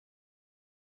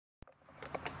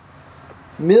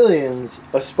millions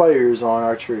of spiders on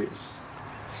our trees.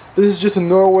 This is just a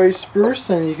Norway spruce,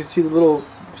 and you can see the little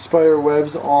spider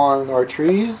webs on our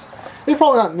trees. There's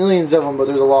probably not millions of them, but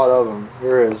there's a lot of them.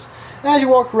 There is. And as you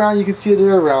walk around, you can see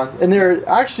they're around, and they're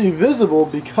actually visible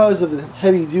because of the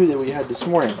heavy dew that we had this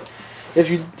morning. If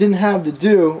you didn't have the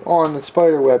dew on the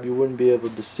spider web, you wouldn't be able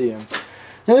to see them.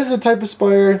 Now this is the type of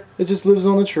spider that just lives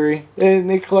on the tree,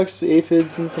 and it collects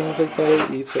aphids and things like that.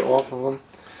 It eats it off of them,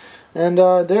 and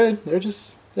they're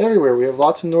just everywhere. We have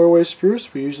lots of Norway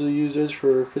spruce. We usually use those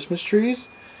for Christmas trees,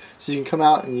 so you can come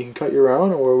out and you can cut your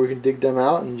own, or we can dig them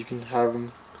out and you can have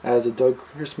them as a dug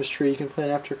Christmas tree you can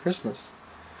plant after Christmas.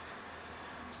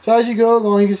 So as you go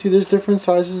along, you can see there's different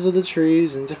sizes of the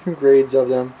trees and different grades of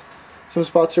them. Some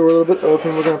spots are a little bit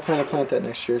open. We're going to plan to plant that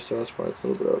next year, so that's why it's a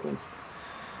little bit open.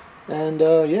 And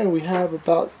yeah, we have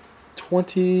about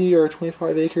 20 or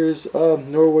 25 acres of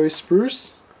Norway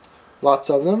spruce. Lots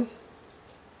of them.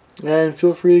 And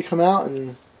feel free to come out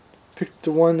and pick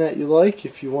the one that you like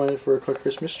if you want it for a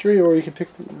Christmas tree, or you can pick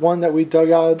one that we dug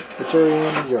out that's already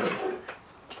in the yard.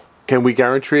 Can we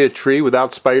guarantee a tree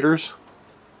without spiders?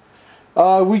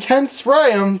 We can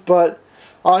spray them, but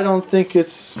I don't think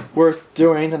it's worth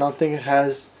doing. I don't think it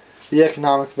has the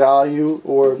economic value,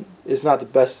 or is not the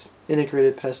best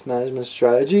integrated pest management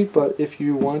strategy. But if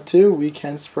you want to, we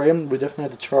can spray them. We definitely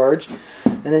have to charge,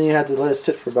 and then you have to let it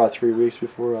sit for about 3 weeks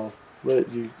before I'll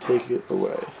let you take it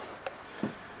away.